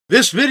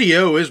This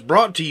video is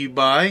brought to you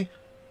by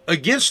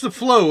Against the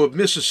Flow of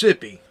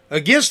Mississippi.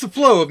 Against the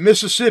Flow of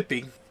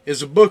Mississippi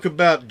is a book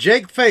about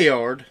Jake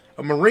Fayard,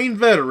 a Marine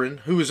veteran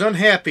who is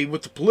unhappy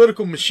with the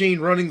political machine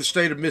running the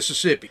state of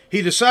Mississippi.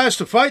 He decides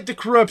to fight the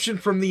corruption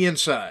from the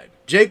inside.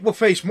 Jake will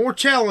face more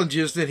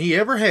challenges than he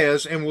ever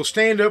has and will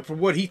stand up for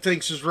what he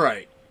thinks is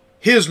right.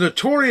 His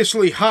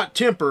notoriously hot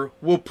temper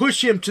will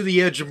push him to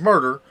the edge of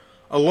murder,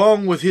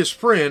 along with his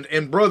friend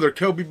and brother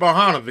Kobe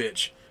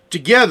Barhanovich.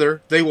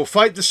 Together, they will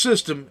fight the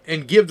system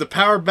and give the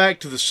power back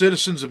to the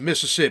citizens of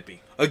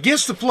Mississippi.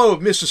 Against the Flow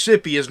of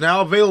Mississippi is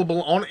now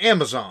available on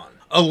Amazon.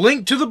 A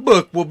link to the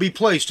book will be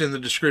placed in the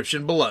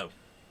description below.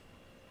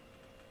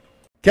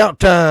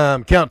 Count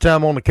time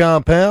on the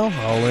compound.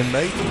 All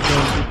inmates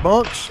return to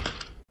bunks.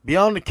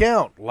 Beyond the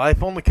Count,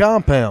 Life on the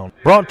Compound.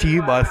 Brought to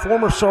you by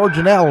former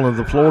Sergeant Allen of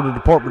the Florida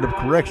Department of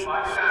Corrections.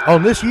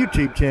 On this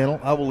YouTube channel,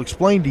 I will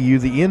explain to you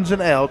the ins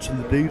and outs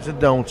and the do's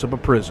and don'ts of a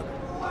prison.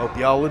 Hope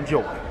y'all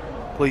enjoy.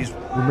 Please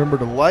remember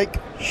to like,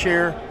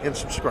 share, and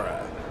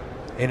subscribe.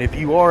 And if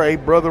you are a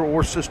brother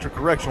or sister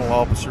correctional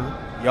officer,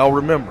 y'all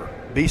remember,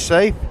 be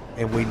safe,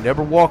 and we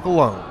never walk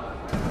alone.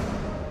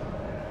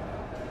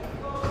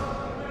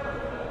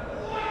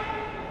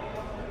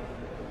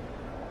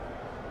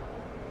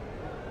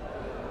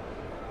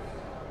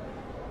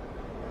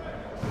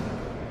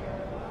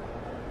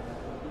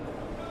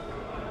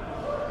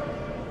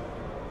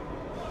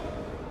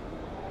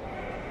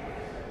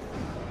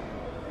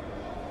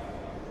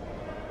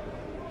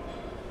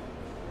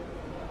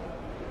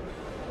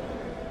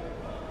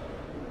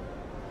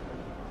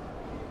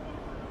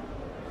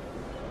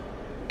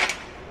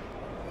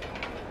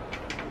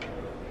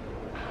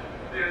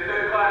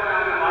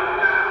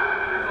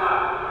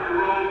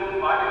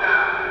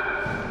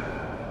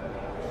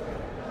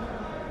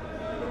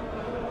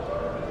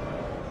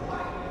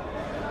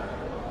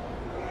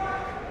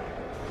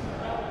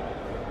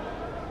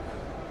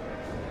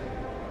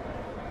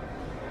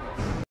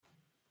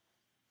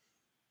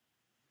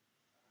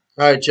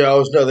 All right, y'all.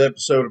 It's another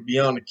episode of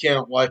Beyond the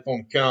Count, Life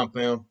on the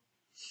Compound.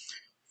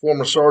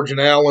 Former Sergeant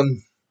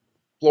Allen,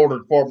 Florida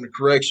Department of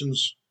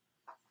Corrections,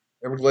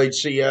 Everglades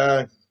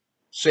CI,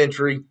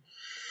 Century,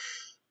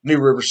 New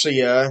River CI,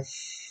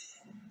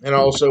 and I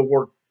also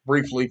worked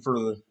briefly for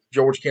the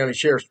George County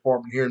Sheriff's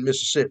Department here in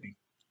Mississippi.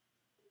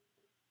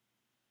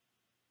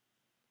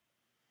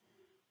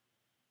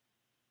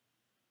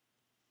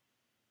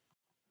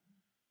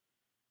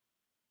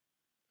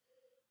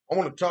 I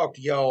want to talk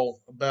to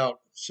y'all about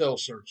cell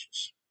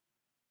searches.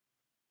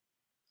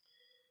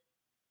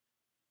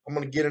 I'm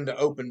going to get into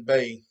open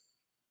bay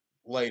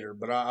later,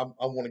 but I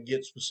want to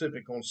get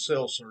specific on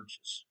cell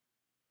searches.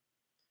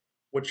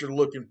 What you're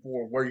looking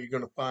for, where you're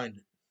going to find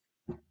it.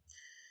 Of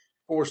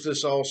course,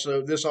 this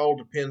all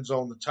depends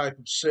on the type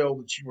of cell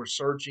that you are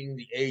searching,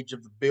 the age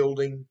of the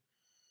building.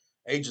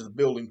 Age of the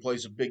building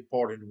plays a big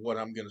part into what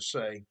I'm going to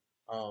say.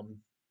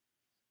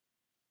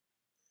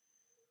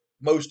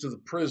 Most of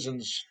the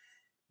prisons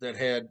that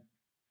had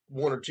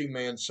 1 or 2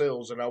 man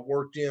cells that I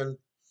worked in,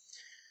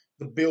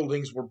 the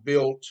buildings were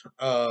built.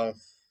 The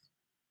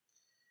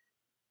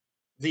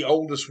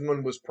oldest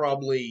one was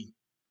probably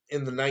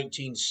in the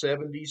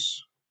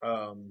 1970s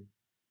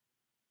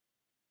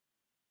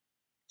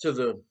to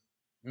the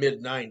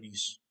mid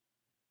 90s.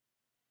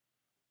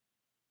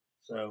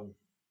 So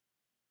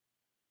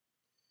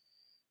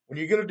when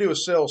you're going to do a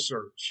cell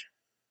search,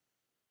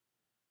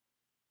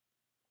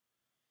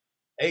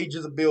 age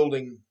of the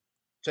building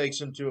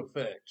takes into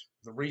effect.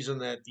 The reason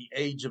that the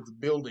age of the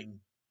building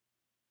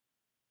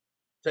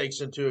takes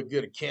into a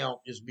good account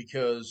is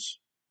because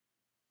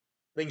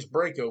things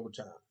break over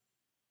time.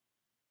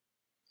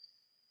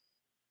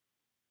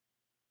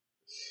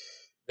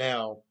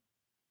 Now,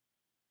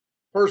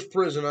 first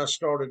prison I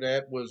started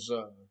at was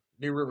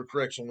New River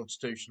Correctional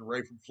Institution,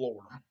 Rayford,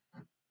 Florida.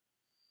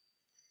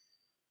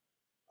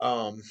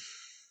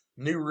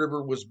 New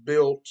River was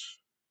built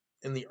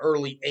in the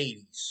early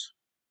 80s.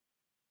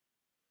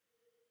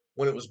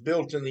 When it was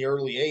built in the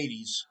early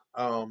 80s,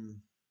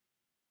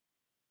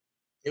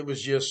 it was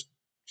just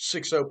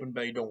 6 open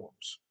bay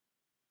dorms.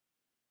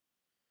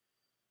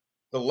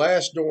 The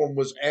last dorm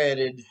was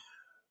added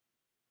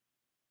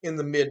in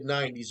the mid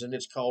 90s, and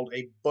it's called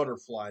a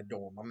butterfly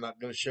dorm. I'm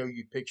not going to show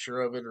you a picture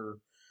of it or,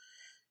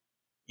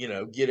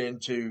 get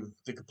into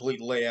the complete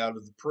layout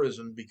of the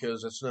prison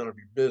because that's none of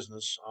your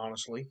business,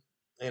 honestly,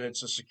 and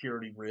it's a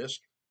security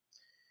risk.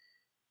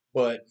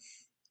 But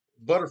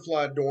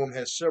butterfly dorm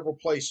has several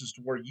places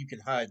to where you can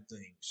hide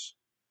things.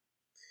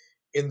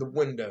 In the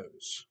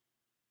windows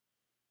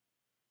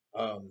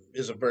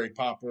is a very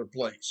popular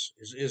place,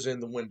 is in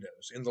the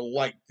windows. In the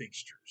light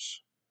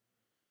fixtures.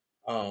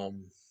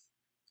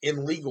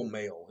 In legal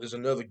mail is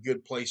another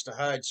good place to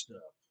hide stuff.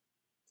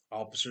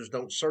 Officers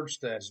don't search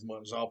that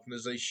as often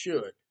as they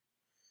should.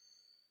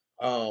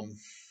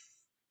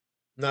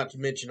 Not to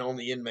mention on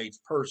the inmate's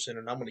person,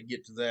 and I'm going to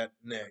get to that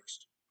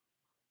next.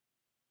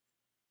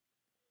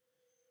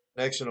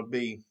 Next one will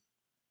be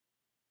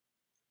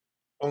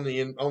on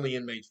the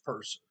inmate's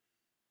person.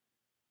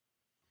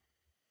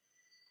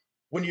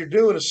 When you're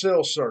doing a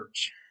cell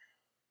search,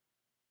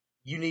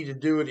 you need to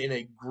do it in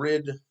a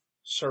grid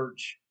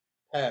search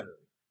pattern.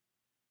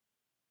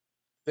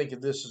 Think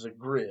of this as a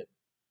grid.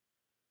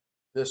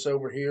 This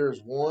over here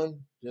is 1,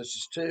 this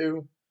is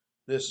 2,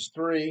 this is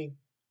 3,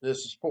 this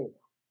is 4.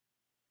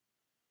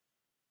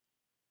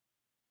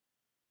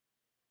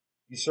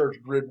 You search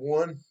grid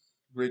 1,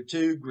 grid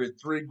 2, grid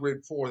 3,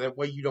 grid 4. That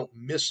way you don't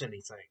miss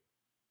anything.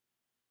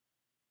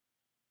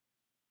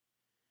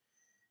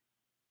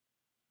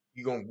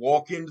 You're going to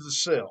walk into the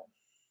cell.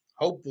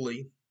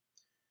 Hopefully,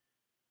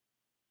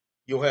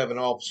 you'll have an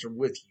officer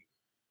with you.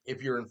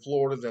 If you're in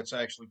Florida, that's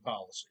actually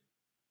policy.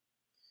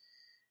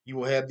 You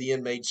will have the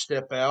inmate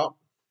step out.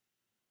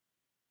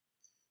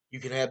 You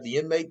can have the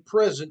inmate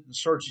present and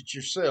search it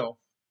yourself.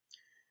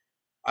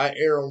 I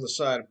err on the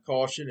side of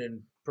caution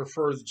and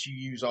prefer that you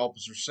use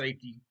officer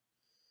safety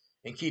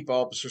and keep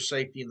officer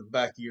safety in the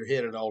back of your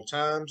head at all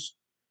times.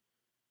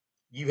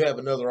 You have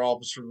another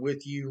officer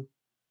with you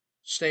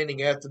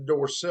standing at the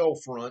door cell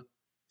front,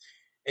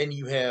 and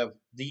you have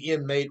the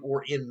inmate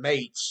or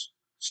inmates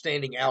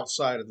standing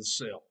outside of the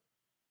cell.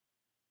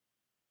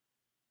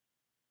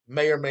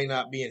 May or may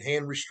not be in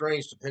hand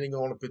restraints, depending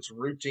on if it's a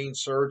routine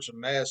search, a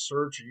mass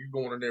search, or you're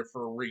going in there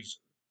for a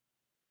reason.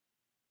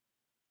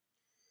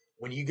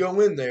 When you go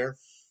in there,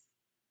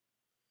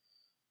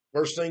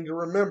 first thing to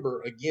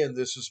remember, again,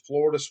 this is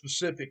Florida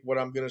specific, what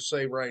I'm going to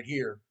say right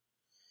here.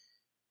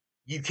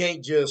 You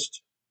can't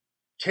just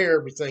tear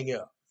everything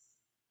up.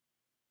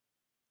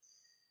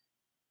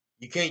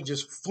 You can't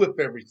just flip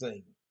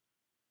everything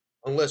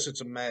unless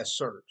it's a mass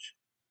search.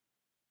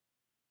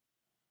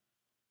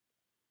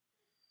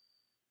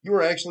 You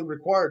are actually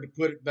required to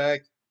put it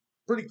back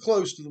pretty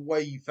close to the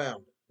way you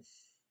found it.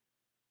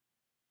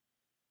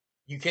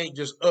 You can't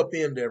just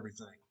upend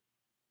everything.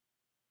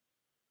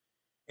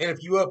 And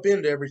if you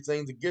upend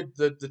everything,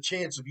 the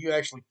chance of you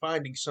actually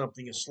finding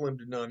something is slim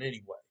to none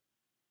anyway.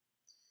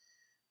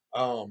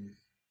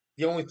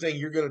 The only thing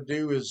you're going to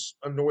do is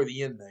annoy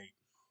the inmate,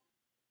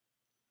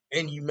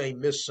 and you may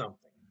miss something.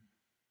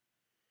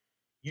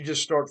 You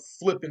just start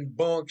flipping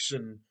bunks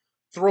and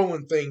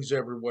throwing things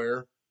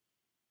everywhere.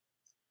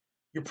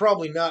 You're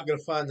probably not going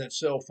to find that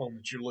cell phone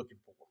that you're looking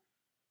for.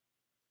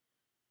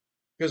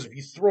 Because if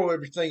you throw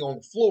everything on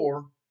the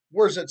floor,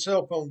 where's that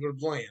cell phone going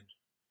to land?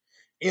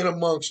 In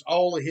amongst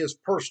all of his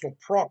personal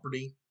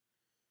property.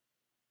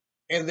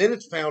 And then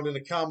it's found in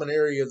a common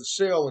area of the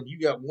cell, and you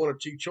got one or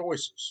two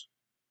choices.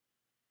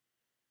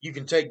 You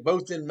can take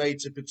both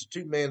inmates if it's a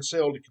two-man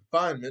cell to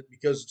confinement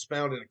because it's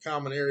found in a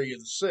common area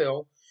of the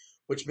cell,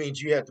 which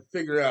means you have to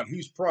figure out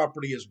whose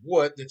property is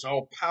what that's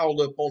all piled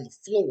up on the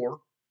floor.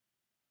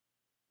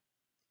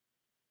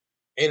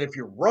 And if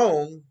you're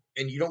wrong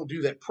and you don't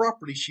do that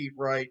property sheet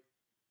right,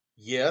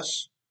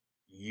 yes,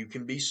 you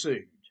can be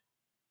sued.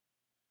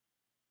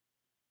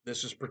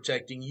 This is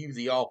protecting you,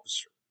 the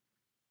officer.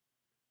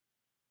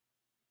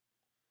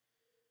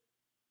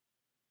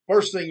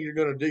 First thing you're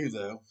going to do,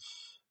 though,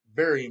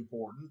 very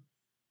important,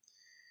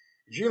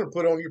 is you're going to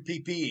put on your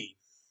PPE.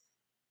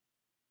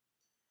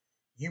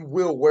 You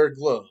will wear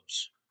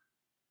gloves.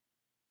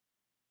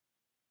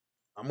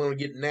 I'm going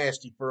to get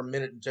nasty for a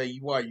minute and tell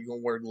you why you're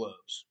going to wear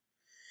gloves.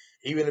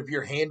 Even if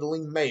you're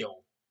handling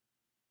mail,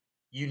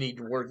 you need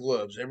to wear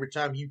gloves. Every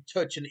time you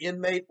touch an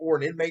inmate or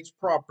an inmate's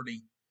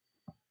property,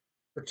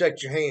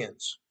 protect your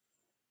hands.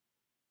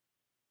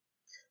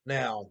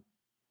 Now,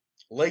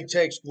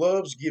 latex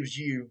gloves gives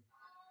you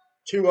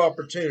two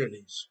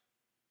opportunities.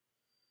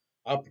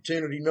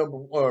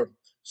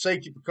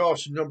 Safety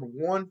precaution number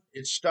one,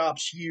 it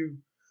stops you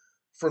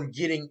from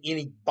getting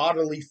any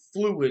bodily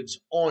fluids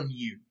on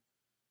you.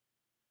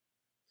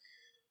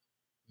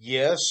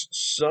 Yes,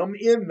 some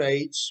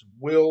inmates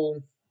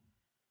will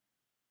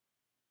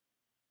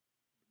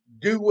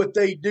do what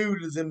they do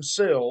to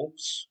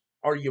themselves.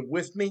 Are you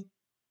with me?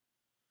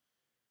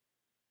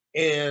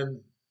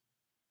 And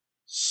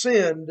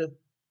send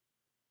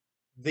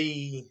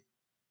the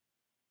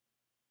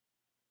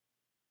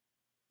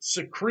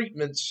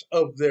secretements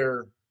of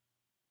their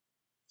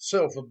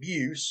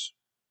self-abuse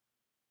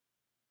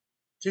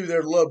to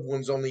their loved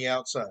ones on the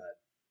outside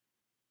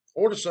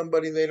or to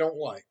somebody they don't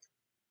like.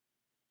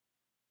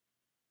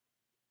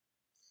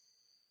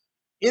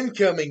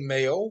 Incoming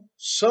mail,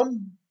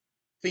 some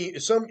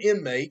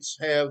inmates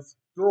have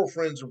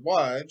girlfriends or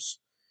wives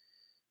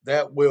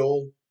that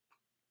will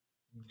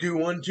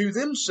do unto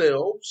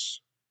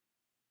themselves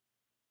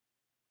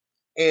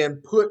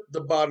and put the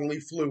bodily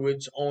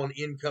fluids on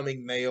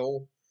incoming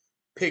mail,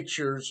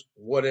 pictures,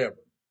 whatever.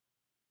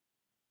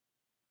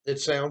 It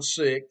sounds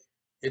sick.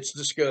 It's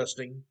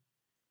disgusting.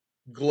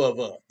 Glove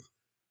up.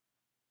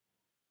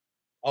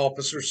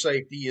 Officer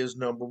safety is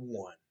number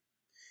one.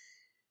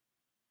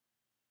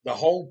 The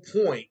whole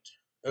point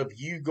of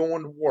you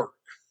going to work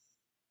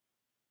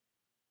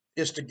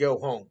is to go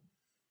home.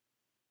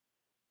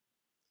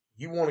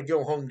 You want to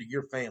go home to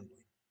your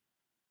family.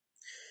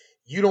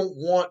 You don't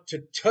want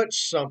to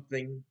touch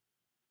something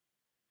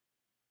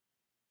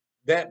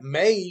that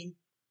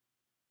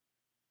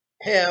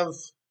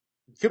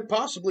could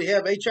possibly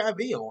have HIV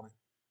on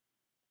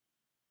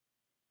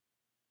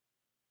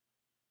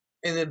it.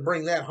 and then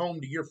bring that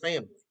home to your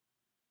family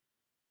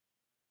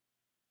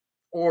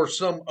or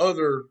some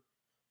other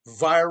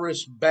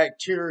virus,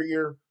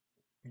 bacteria,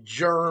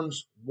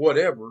 germs,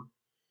 whatever.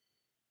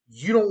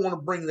 You don't want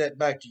to bring that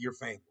back to your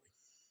family.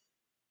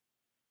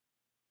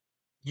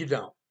 You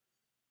don't.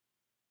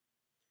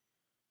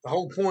 The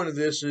whole point of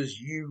this is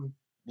you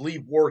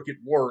leave work at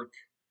work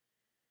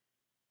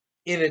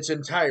in its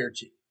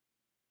entirety.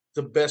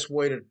 The best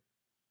way to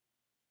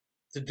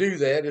do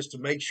that is to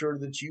make sure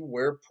that you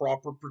wear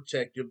proper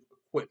protective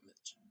equipment.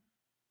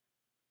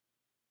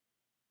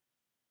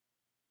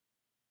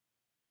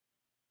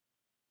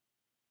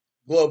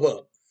 Glove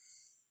up.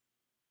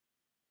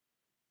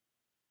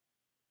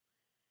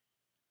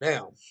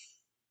 Now,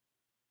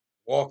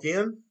 walk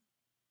in.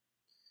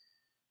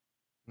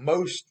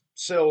 Most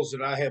cells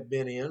that I have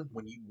been in,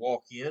 when you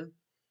walk in,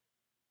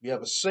 you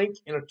have a sink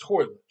and a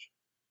toilet.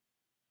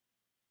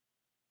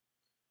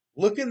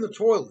 Look in the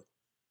toilet.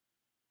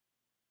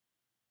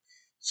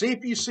 See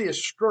if you see a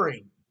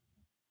string.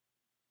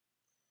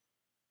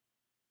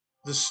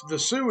 The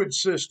sewage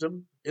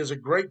system is a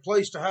great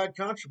place to hide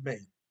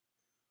contraband.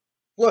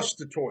 Flush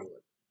the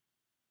toilet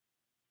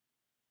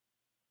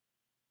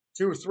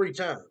 2 or 3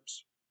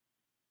 times.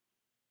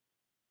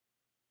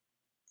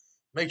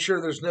 Make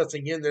sure there's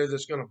nothing in there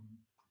that's going to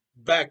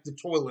back the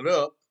toilet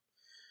up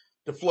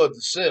to flood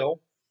the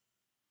cell.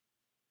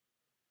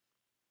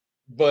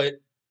 But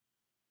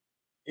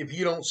if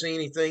you don't see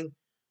anything,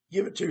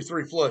 give it 2,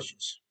 3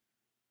 flushes.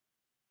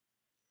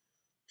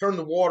 Turn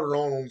the water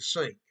on the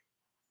sink.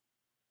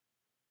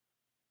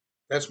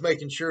 That's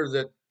making sure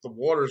that the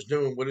water's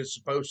doing what it's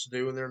supposed to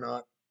do and they're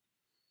not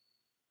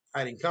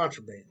hiding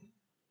contraband.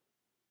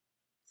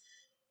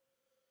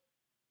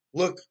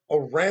 Look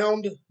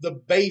around the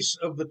base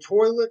of the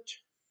toilet,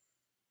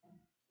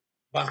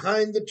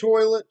 behind the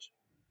toilet,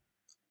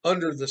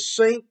 under the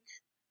sink,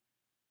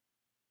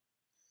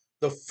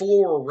 the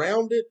floor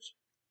around it.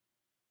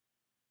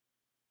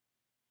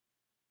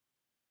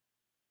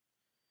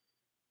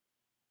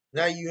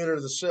 Now you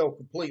enter the cell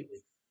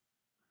completely.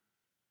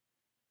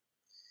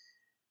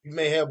 You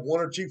may have 1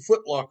 or 2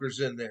 foot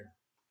lockers in there.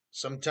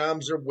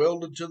 Sometimes they're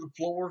welded to the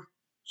floor,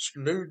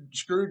 screwed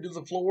to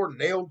the floor,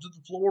 nailed to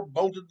the floor,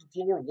 bolted to the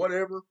floor,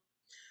 whatever.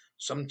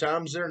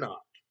 Sometimes they're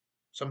not.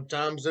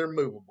 Sometimes they're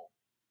movable.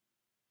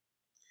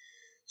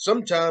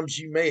 Sometimes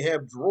you may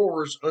have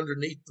drawers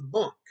underneath the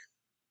bunk.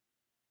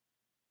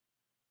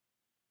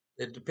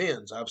 It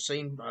depends. I've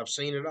seen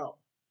it all.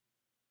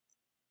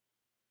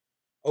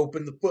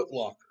 Open the foot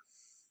locker.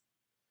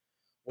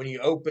 When you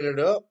open it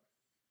up,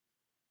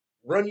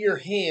 run your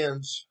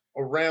hands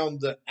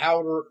around the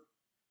outer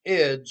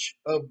edge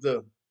of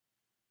the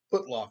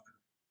foot locker.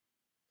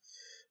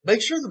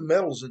 Make sure the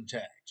metal's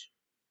intact.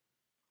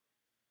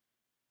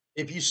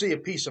 If you see a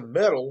piece of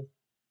metal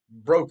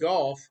broke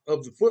off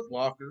of the foot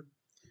locker,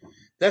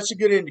 that's a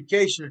good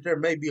indication that there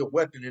may be a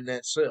weapon in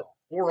that cell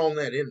or on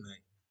that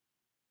inmate.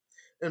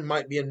 It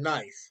might be a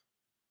knife.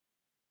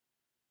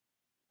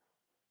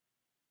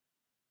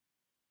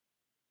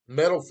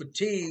 Metal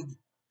fatigue,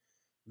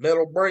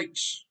 metal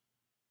breaks,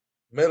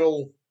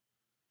 metal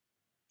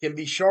can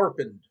be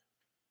sharpened.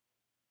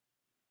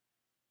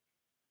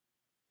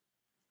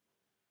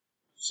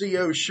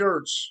 CO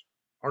shirts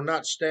are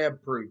not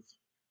stab proof.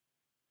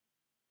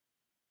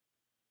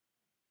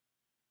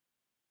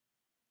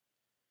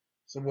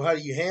 So how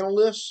do you handle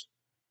this?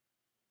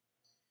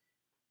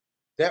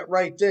 That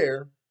right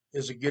there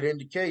is a good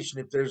indication.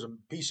 If there's a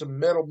piece of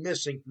metal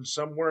missing from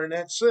somewhere in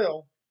that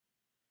cell,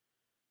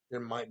 there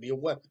might be a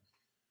weapon.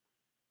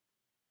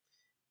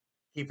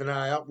 Keep an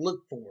eye out and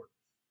look for it.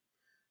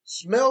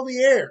 Smell the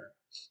air.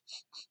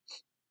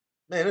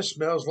 Man, it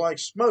smells like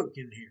smoke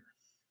in here.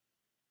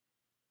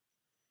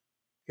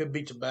 Could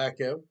be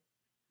tobacco.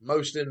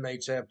 Most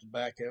inmates have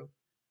tobacco.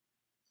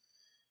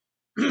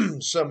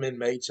 Some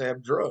inmates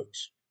have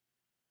drugs.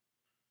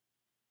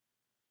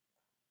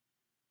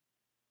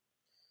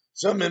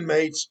 Some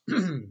inmates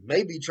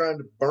may be trying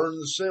to burn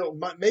the cell,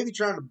 maybe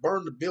trying to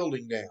burn the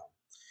building down.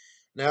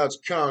 Now it's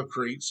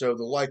concrete, so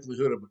the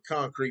likelihood of a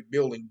concrete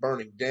building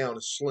burning down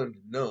is slim to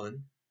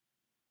none.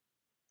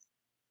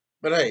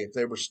 But hey, if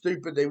they were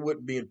stupid, they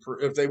wouldn't be in.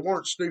 If they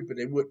weren't stupid,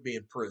 they wouldn't be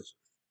in prison.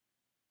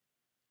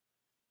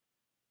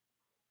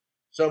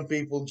 Some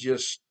people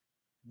just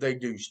they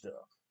do stuff.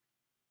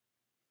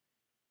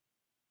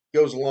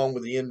 Goes along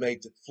with the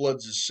inmate that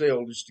floods his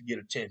cell just to get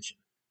attention.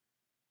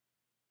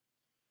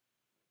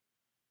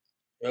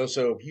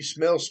 So if you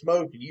smell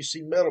smoke and you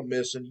see metal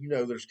missing, you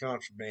know there's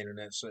contraband in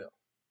that cell.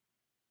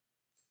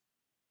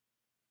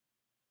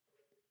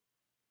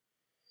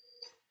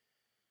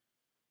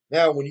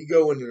 Now, when you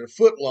go into the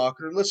foot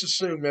locker, let's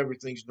assume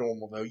everything's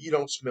normal, though. You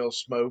don't smell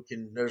smoke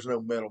and there's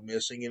no metal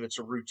missing, and it's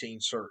a routine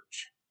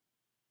search.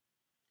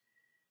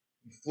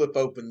 You flip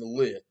open the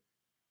lid.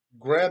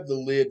 Grab the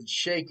lid and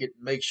shake it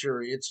and make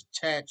sure it's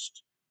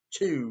attached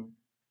to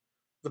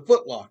the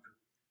foot locker.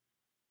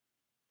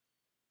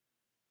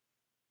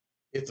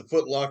 If the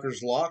foot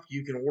locker's locked,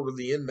 you can order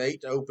the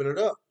inmate to open it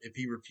up. If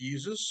he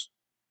refuses,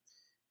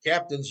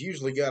 captain's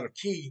usually got a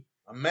key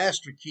a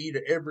master key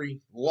to every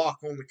lock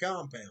on the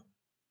compound.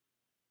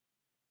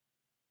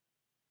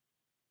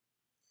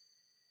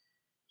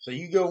 So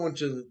you go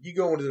into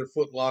the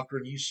Foot Locker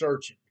and you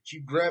search it. But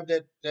you grab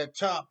that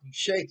top, you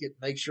shake it,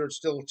 make sure it's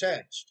still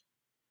attached.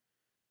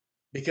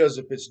 Because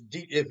if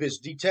it's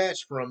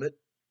detached from it,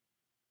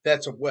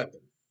 that's a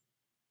weapon.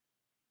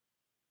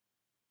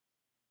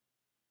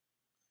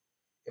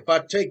 If I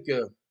take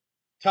a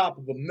top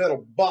of a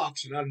metal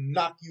box and I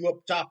knock you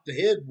up top the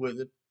head with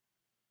it,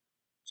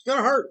 it's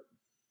gonna hurt.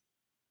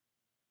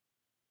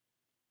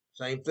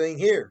 Same thing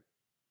here.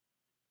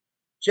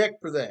 Check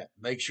for that.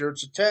 Make sure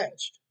it's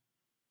attached.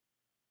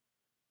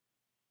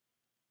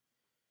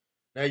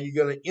 Now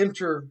you're going to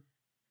enter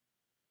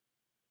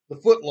the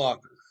Foot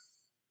Locker.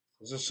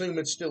 Let's assume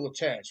it's still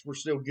attached. We're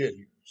still good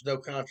here. There's no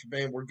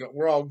contraband.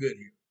 We're all good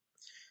here.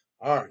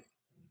 All right.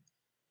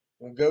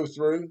 We'll go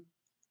through.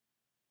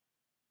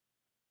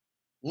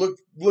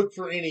 Look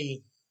for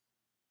anything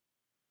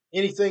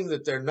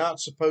that they're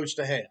not supposed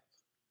to have.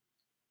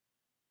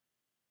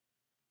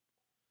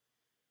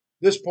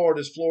 This part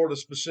is Florida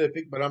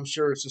specific, but I'm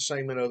sure it's the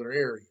same in other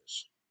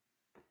areas.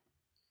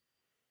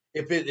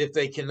 If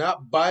they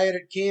cannot buy it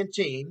at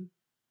Canteen,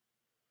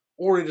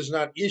 or it is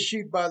not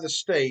issued by the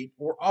state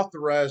or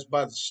authorized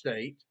by the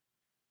state,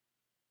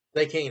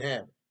 they can't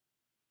have it.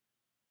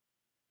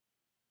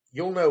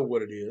 You'll know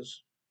what it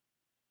is.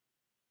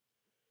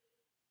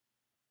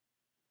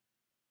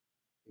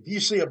 If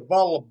you see a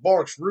bottle of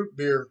Barks root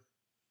beer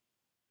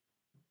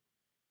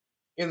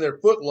in their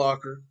Foot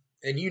Locker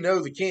and you know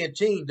the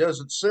Canteen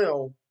doesn't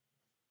sell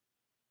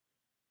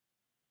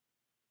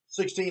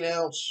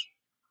 16-ounce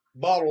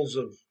bottles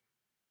of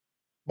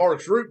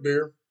Barks root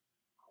beer,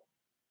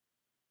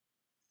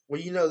 well,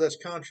 you know that's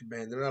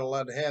contraband. They're not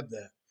allowed to have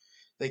that.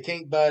 They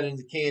can't buy it in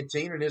the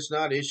Canteen, and it's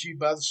not issued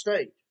by the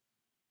state.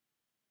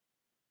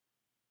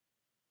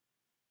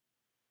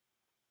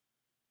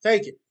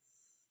 Take it.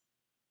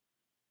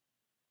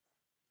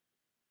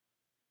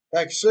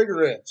 Pack of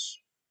cigarettes.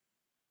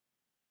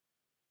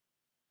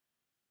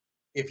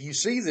 If you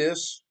see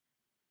this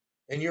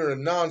and you're in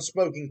a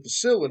non-smoking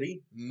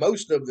facility,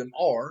 most of them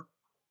are,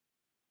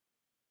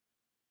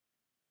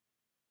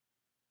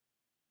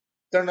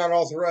 they're not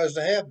authorized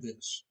to have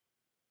this.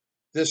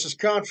 This is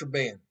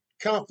contraband.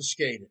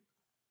 Confiscated.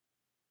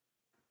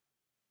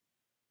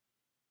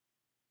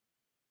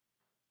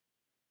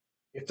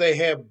 If they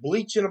have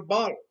bleach in a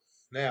bottle,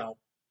 now,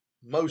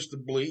 most of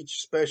the bleach,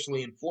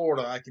 especially in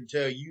Florida, I can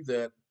tell you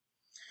that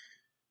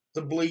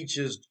the bleach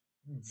is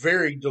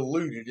very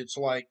diluted.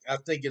 I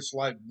think it's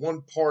like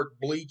 1 part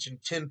bleach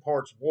and 10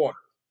 parts water.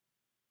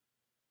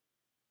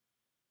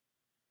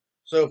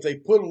 So if they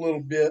put a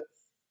little bit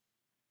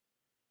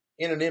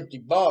in an empty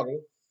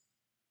bottle,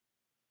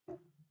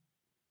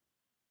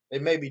 they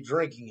may be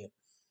drinking it.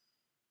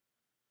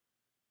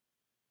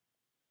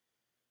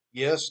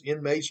 Yes,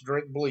 inmates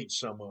drink bleach,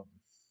 some of them.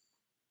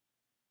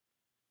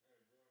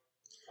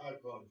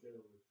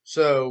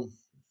 So,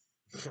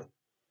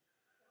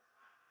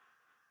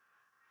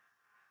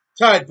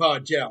 Tide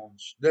Pod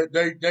Challenge.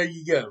 There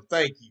you go.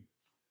 Thank you.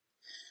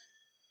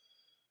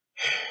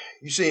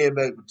 You see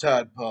inmate with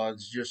Tide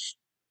Pods, just,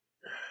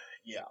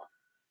 yeah,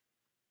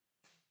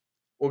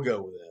 we'll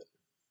go with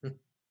that.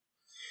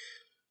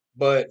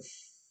 But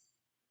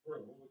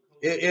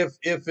if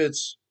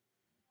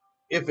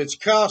it's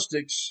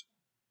caustics,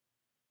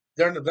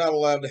 they're not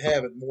allowed to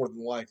have it more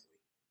than likely.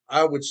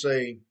 I would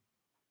say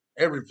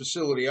every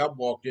facility I've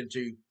walked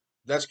into,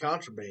 that's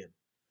contraband.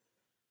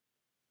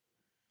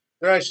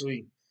 They're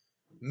actually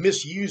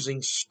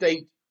misusing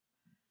state.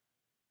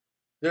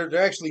 They're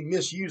actually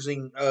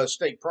misusing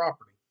state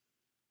property.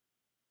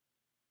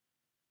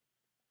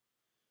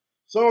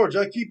 Sarge,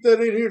 I keep that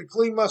in here to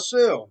clean my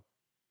cell.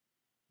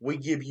 We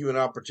give you an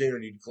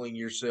opportunity to clean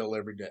your cell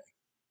every day.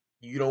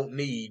 You don't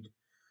need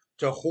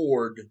to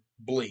hoard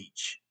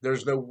bleach.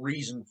 There's no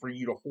reason for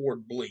you to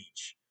hoard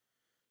bleach.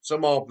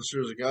 Some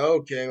officers go,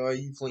 okay, well,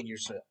 you clean your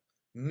cell.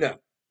 No.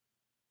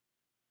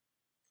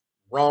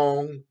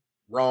 Wrong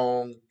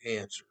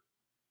answer.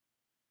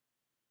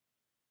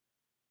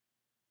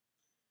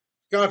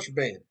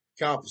 Contraband,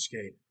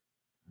 confiscated.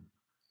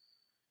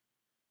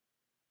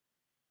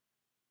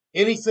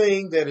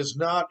 Anything that is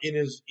not in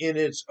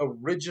its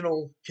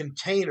original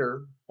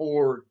container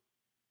or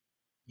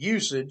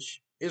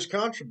usage is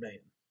contraband.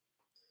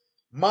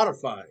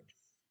 Modified.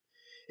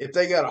 If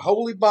they got a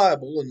Holy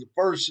Bible and the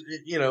first,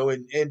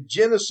 and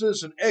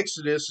Genesis and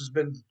Exodus has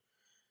been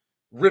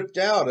ripped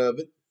out of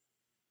it,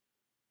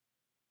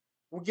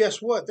 well, guess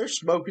what? They're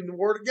smoking the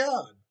Word of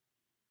God.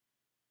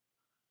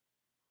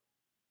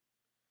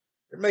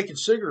 They're making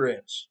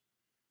cigarettes.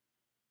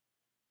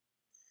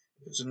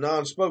 If it's a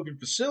non-smoking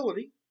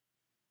facility,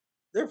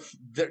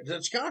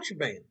 that's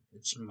contraband.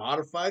 It's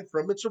modified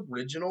from its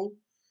original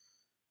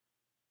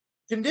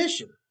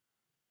condition.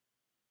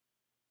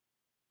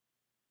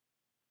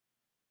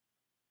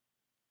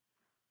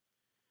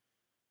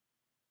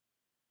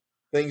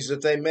 Things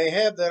that they may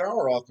have that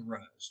are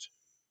authorized.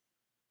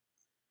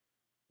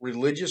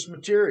 Religious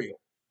material,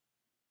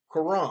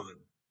 Quran,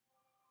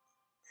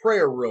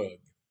 prayer rug,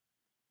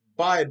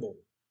 Bible,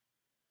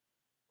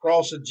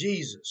 cross of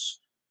Jesus.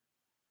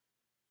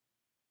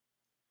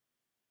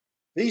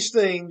 These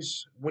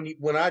things,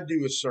 when I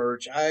do a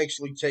search, I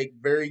actually take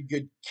very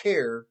good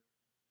care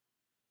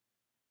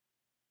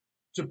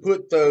to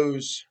put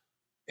those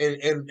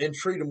and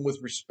treat them with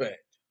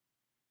respect.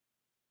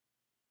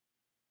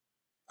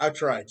 I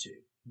try to,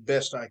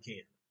 best I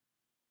can.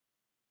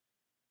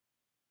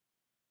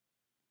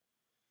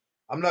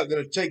 I'm not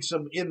going to take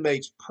some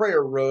inmate's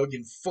prayer rug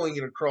and fling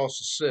it across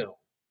the cell.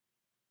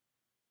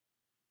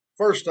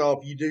 First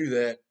off, you do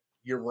that,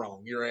 you're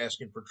wrong. You're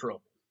asking for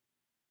trouble.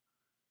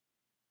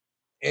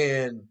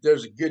 And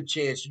there's a good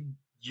chance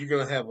you're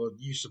going to have a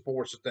use of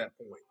force at that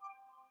point.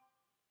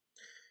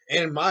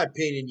 And in my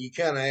opinion, you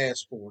kind of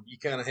asked for it. You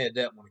kind of had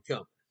that one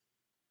coming.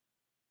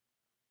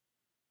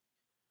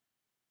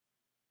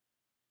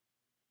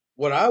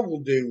 What I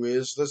will do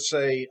is, let's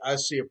say I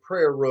see a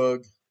prayer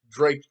rug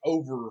draped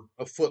over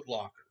a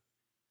footlocker.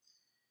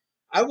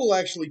 I will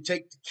actually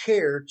take the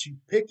care to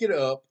pick it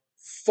up,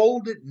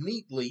 fold it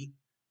neatly,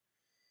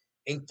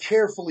 and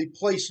carefully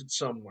place it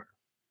somewhere.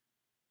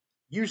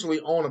 Usually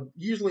on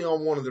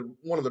one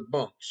of the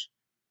bunks.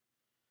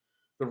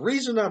 The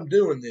reason I'm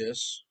doing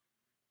this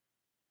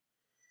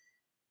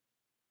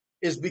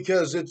is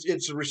because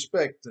it's a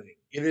respect thing.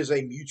 It is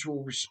a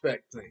mutual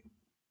respect thing.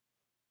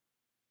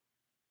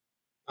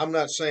 I'm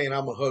not saying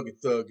I'm a hug a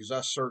thug, because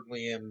I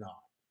certainly am not.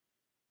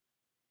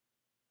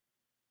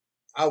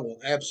 I will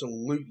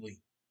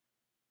absolutely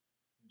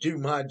do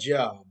my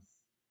job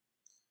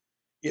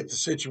if the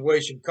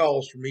situation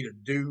calls for me to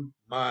do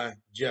my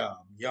job.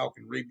 Y'all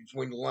can read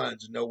between the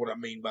lines and know what I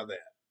mean by that.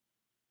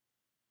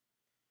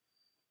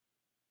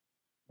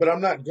 But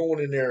I'm not going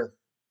in there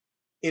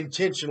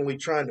intentionally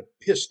trying to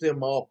piss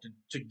them off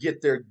to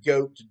get their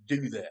goat to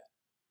do that,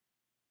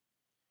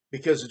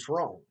 because it's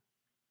wrong.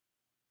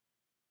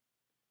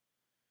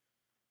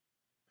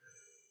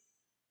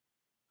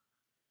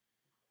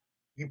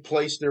 You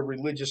place their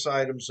religious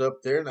items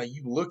up there. Now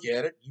you look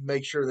at it, you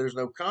make sure there's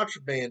no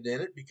contraband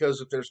in it, because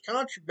if there's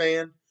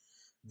contraband,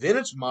 then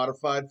it's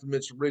modified from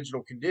its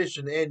original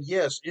condition. And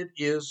yes,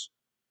 it's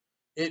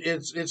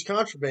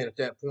contraband at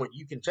that point.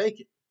 You can take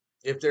it.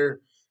 If they're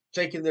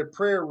taking their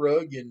prayer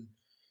rug and,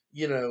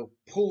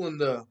 pulling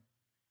the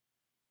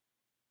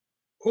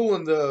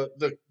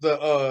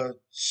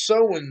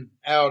sewing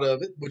out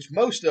of it, which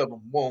most of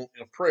them won't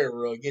in a prayer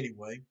rug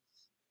anyway,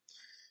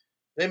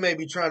 they may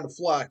be trying to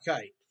fly a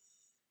kite.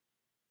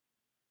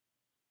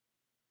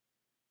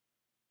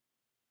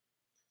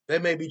 They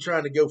may be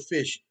trying to go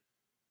fishing.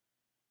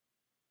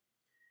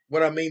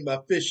 What I mean by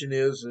fishing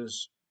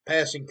is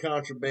passing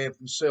contraband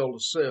from cell to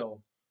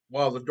cell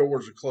while the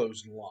doors are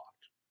closed and locked.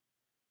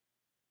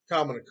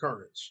 Common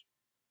occurrence.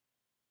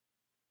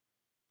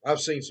 I've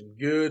seen some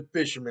good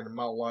fishermen in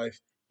my life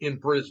in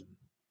prison.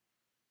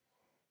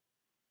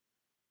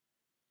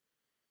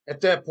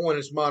 At that point,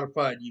 it's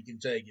modified. You can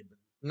take it. But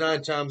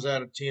 9 times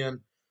out of 10,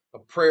 a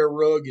prayer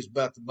rug is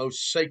about the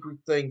most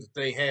sacred thing that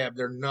they have.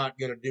 They're not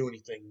going to do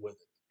anything with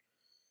it.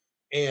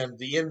 And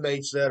the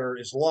inmates that are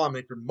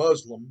Islamic or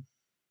Muslim,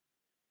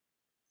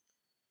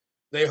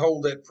 they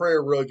hold that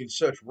prayer rug in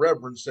such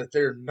reverence that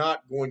they're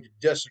not going to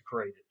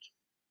desecrate it.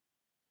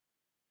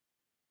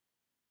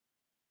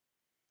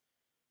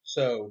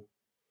 So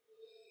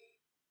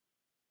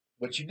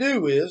what you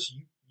do is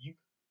you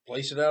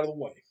place it out of the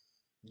way.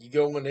 You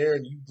go in there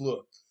and you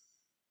look.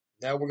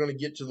 Now we're going to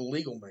get to the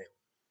legal mail.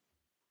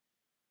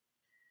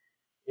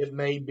 It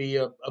may be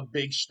a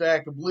big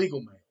stack of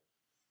legal mail.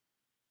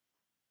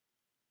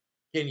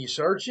 Can you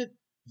search it?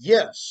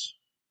 Yes.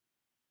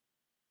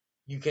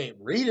 You can't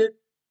read it.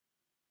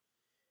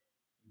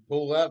 You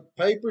pull out the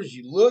papers,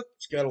 you look,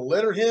 it's got a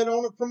letterhead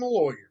on it from a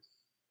lawyer.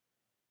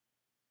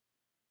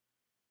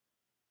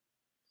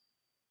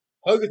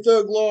 Hug a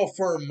Thug Law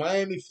Firm,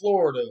 Miami,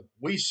 Florida.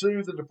 We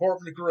sue the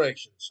Department of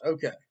Corrections.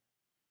 Okay.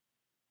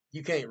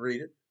 You can't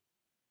read it,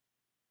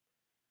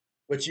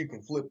 but you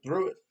can flip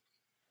through it.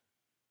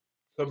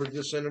 Covered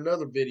this in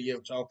another video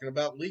talking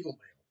about legal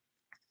mail.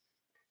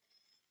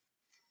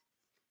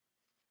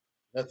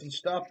 Nothing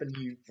stopping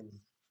you from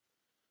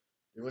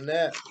doing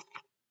that.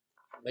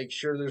 Make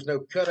sure there's no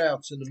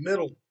cutouts in the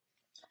middle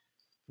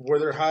where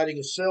they're hiding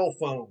a cell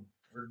phone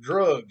or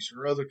drugs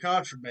or other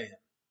contraband.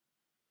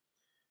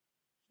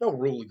 No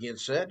rule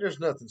against that. There's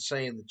nothing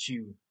saying that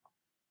you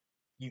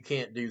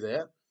can't do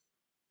that.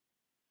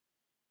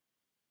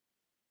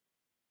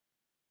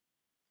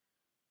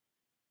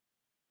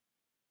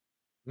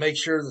 Make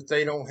sure that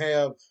they don't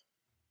have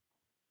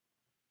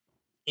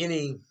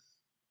any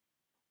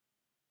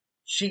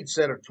sheets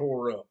that are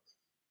tore up.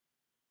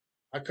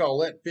 I call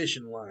that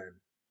fishing line.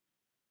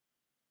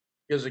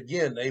 Because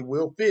again, they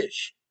will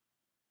fish.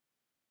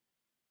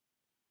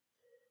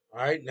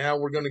 All right, now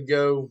we're going to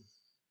go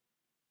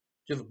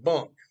to the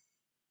bunk.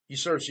 You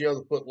search the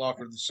other foot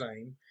locker the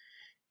same.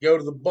 Go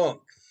to the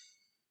bunk.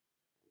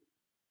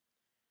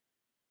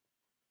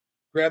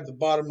 Grab the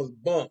bottom of the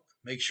bunk.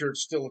 Make sure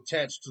it's still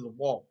attached to the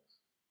wall.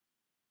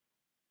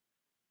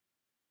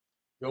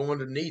 Go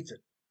underneath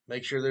it.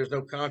 Make sure there's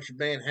no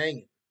contraband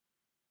hanging.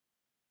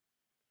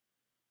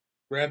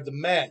 Grab the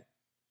mat,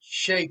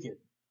 shake it,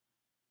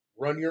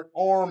 run your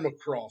arm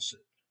across it.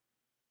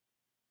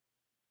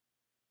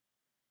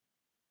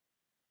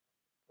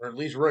 Or at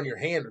least run your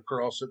hand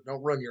across it.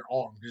 Don't run your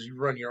arm, because you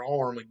run your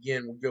arm,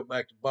 again, we'll go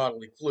back to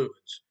bodily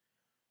fluids.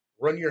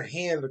 Run your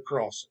hand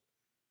across it.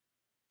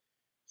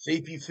 See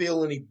if you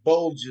feel any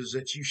bulges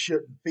that you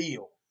shouldn't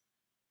feel.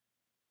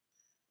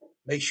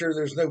 Make sure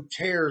there's no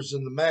tears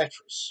in the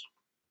mattress.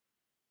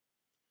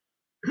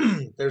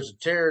 If there's a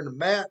tear in the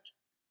mat,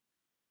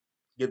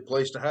 good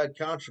place to hide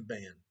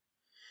contraband.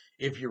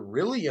 If you're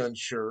really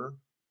unsure,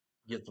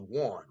 get the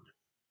wand.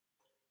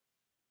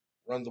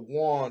 Run the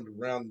wand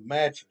around the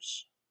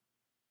mattress.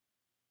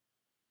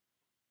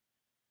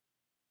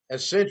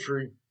 As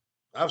Sentry,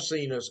 I've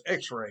seen us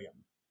x-ray them.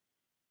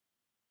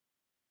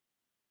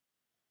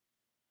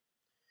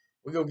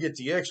 We go get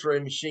the x-ray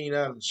machine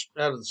out of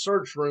the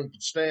search room for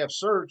staff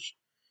search.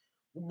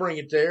 We'll bring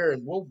it there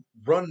and we'll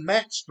run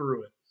mats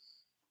through it.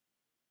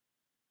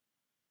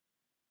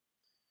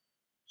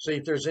 See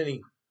if there's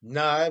any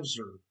knives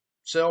or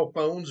cell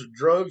phones or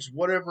drugs,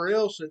 whatever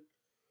else that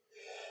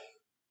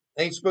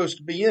ain't supposed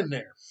to be in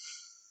there.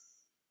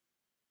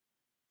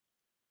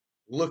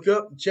 Look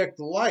up and check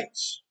the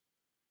lights.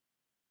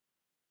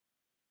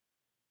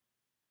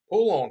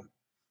 Pull on it.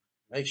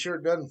 Make sure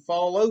it doesn't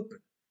fall open.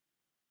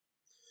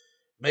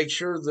 Make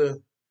sure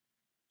the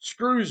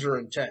screws are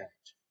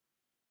intact.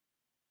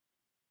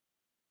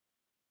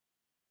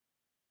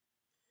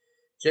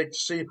 Check to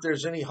see if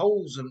there's any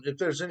holes in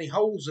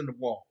the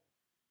wall.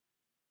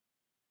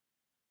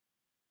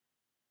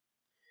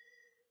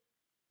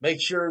 Make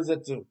sure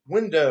that the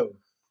window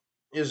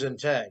is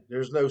intact.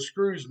 There's no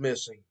screws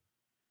missing.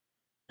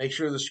 Make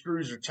sure the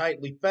screws are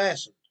tightly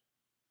fastened.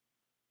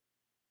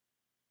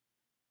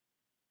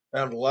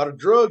 Found a lot of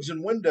drugs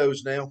in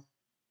windows now.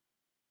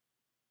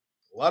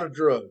 A lot of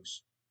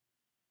drugs.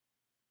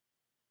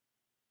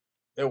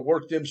 They'll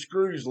work them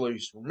screws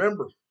loose.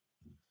 Remember,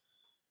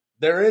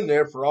 they're in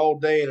there for all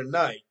day and a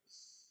night.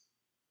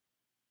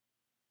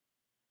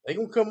 They're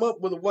going to come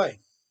up with a way.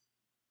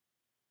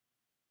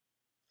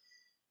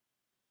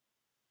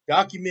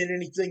 Document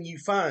anything you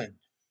find.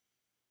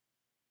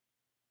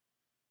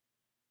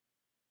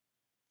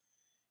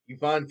 You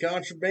find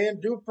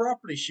contraband, do a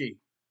property sheet.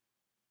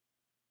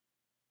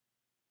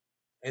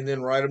 And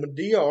then write them a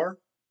DR.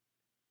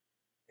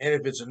 And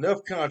if it's enough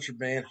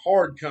contraband,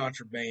 hard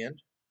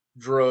contraband,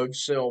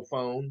 drugs, cell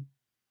phone,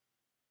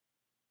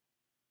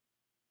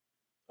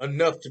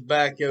 enough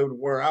tobacco to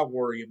where I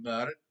worry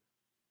about it.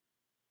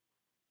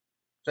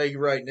 Tell you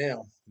right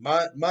now,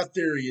 my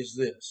theory is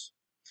this.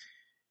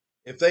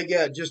 If they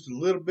got just a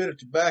little bit of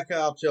tobacco,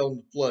 I'll tell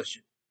them to flush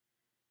it.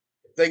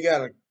 If they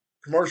got a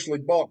commercially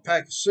bought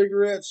pack of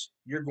cigarettes,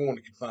 you're going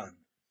to confinement.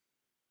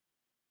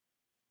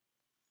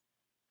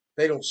 If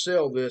they don't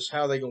sell this,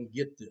 how are they going to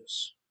get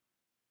this?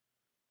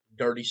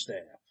 Dirty staff.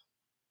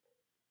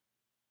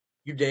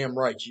 You damn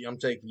right, I'm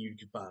taking you to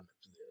confinement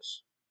for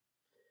this.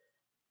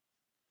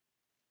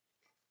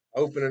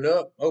 Open it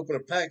up, open a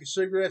pack of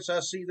cigarettes, I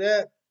see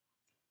that,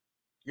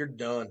 you're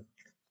done.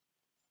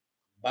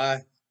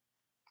 Bye.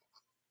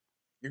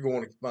 You're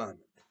going to confinement.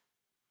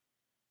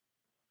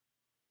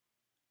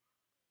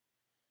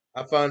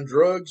 I find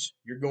drugs,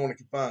 you're going to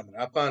confinement.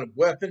 I find a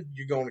weapon,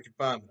 you're going to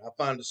confinement. I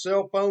find a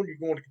cell phone, you're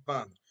going to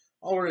confinement.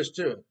 All there is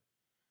to it.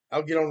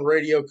 I'll get on the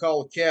radio,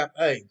 call a cap.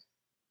 Hey,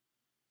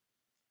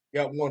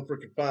 got one for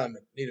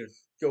confinement. Need to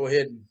go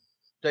ahead and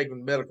take them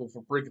to medical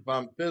for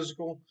pre-confinement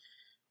physical.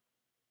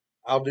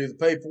 I'll do the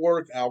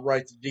paperwork. I'll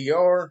write the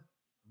DR.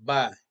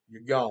 Bye.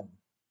 You're gone.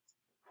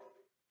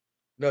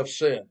 Enough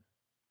said.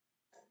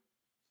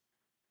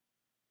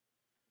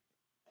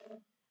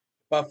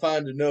 If I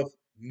find enough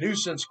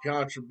nuisance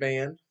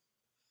contraband,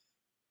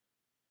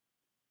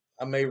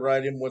 I may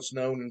write in what's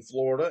known in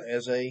Florida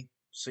as a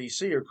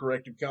CC, or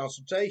corrective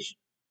consultation,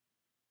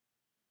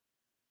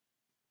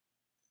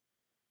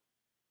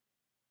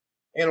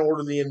 and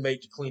order the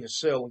inmate to clean his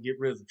cell and get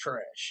rid of the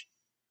trash.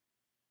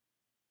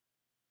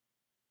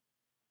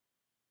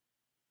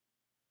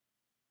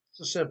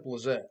 It's as simple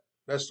as that.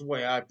 That's the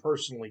way I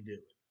personally do it.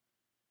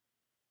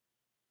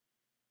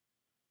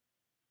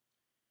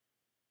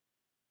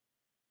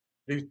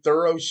 Do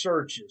thorough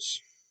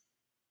searches.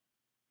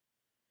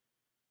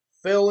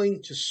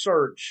 Failing to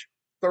search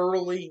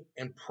thoroughly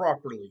and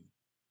properly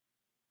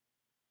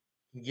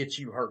can get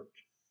you hurt.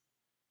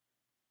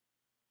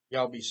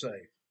 Y'all be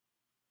safe.